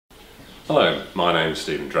Hello, my name is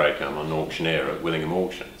Stephen Drake. I'm an auctioneer at Willingham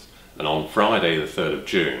Auctions, and on Friday the 3rd of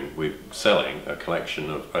June we're selling a collection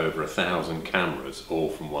of over 1,000 cameras, all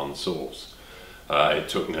from one source. It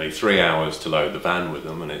took nearly 3 hours to load the van with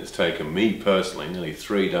them, and it's taken me personally nearly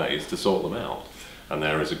 3 days to sort them out. And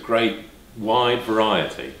there is a great wide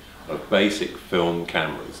variety of basic film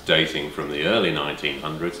cameras dating from the early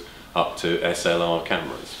 1900s up to SLR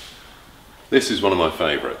cameras. This is one of my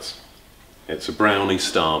favourites. It's a Brownie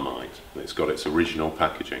Starmite, and it's got its original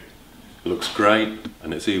packaging. It looks great,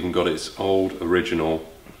 and it's even got its old original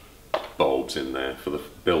bulbs in there for the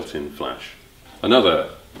built-in flash. Another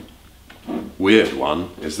weird one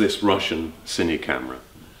is this Russian cine camera.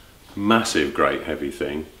 Massive, great heavy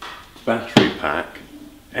thing, battery pack,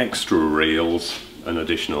 extra reels and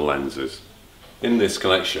additional lenses. In this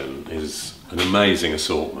collection is an amazing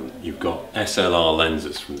assortment. You've got SLR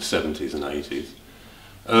lenses from the 70s and 80s,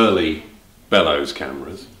 early bellows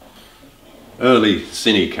cameras, early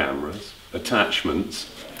cine cameras,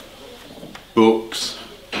 attachments, books,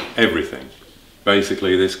 everything.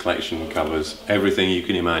 Basically this collection covers everything you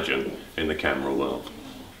can imagine in the camera world.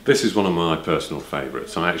 This is one of my personal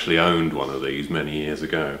favourites. I actually owned one of these many years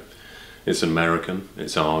ago. It's American,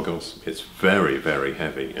 it's Argos, it's very, very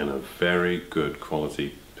heavy and a very good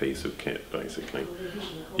quality piece of kit basically.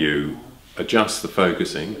 You adjust the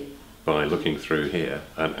focusing by looking through here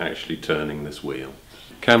and actually turning this wheel.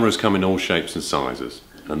 Cameras come in all shapes and sizes,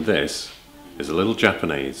 and this is a little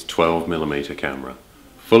Japanese 12mm camera.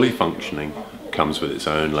 Fully functioning, comes with its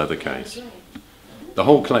own leather case. The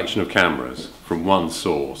whole collection of cameras from one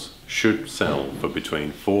source should sell for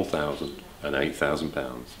between £4,000 and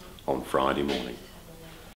 £8,000 on Friday morning.